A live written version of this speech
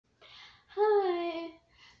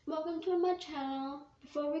Welcome to my channel.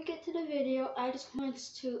 Before we get to the video, I just want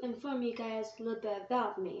to inform you guys a little bit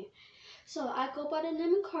about me. So I go by the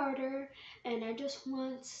name of Carter, and I just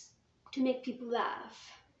want to make people laugh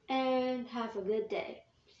and have a good day.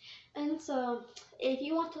 And so if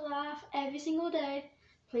you want to laugh every single day,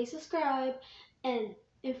 please subscribe. And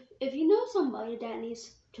if you know somebody that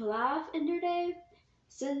needs to laugh in their day,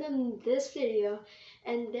 send them this video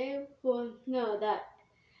and they will know that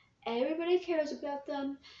everybody cares about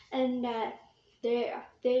them and that they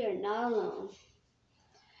are not alone.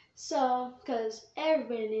 So, because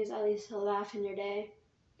everybody needs at least a laugh in their day.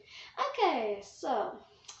 Okay, so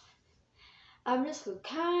I'm just a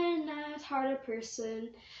kind, nice-hearted person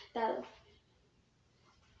that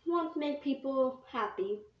wants to make people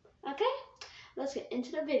happy. Okay, let's get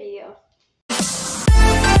into the video.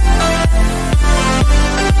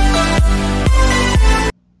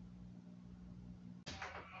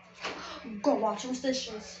 Go wash those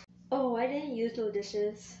dishes. Oh, I didn't use no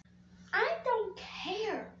dishes. I don't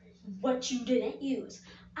care what you didn't use.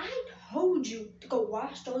 I told you to go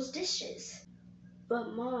wash those dishes.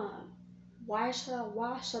 But Mom, why should I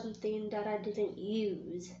wash something that I didn't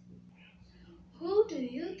use? Who do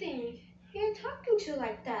you think you're talking to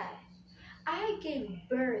like that? I gave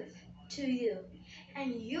birth to you,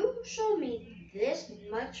 and you show me this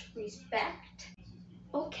much respect?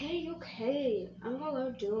 Okay, I'm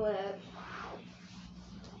gonna do it.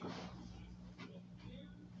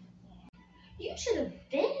 You should have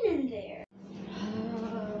been in there.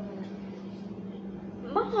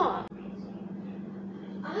 Mom!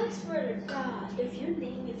 I swear to God, if you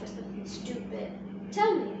need me for something stupid,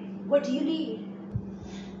 tell me, what do you need?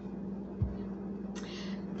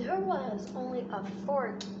 There was only a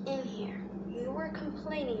fork in here. You were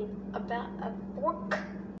complaining about a fork.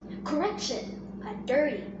 Correction, a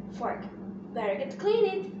dirty fork. Better get to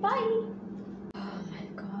cleaning. Bye. Oh my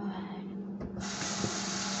God.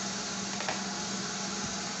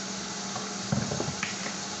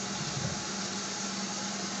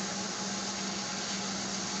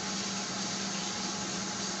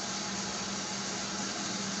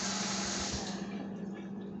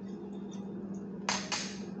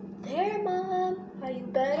 There, Mom. Are you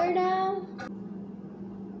better now?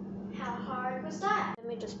 How hard was that? Let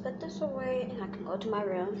me just put this away and I can go to my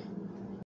room.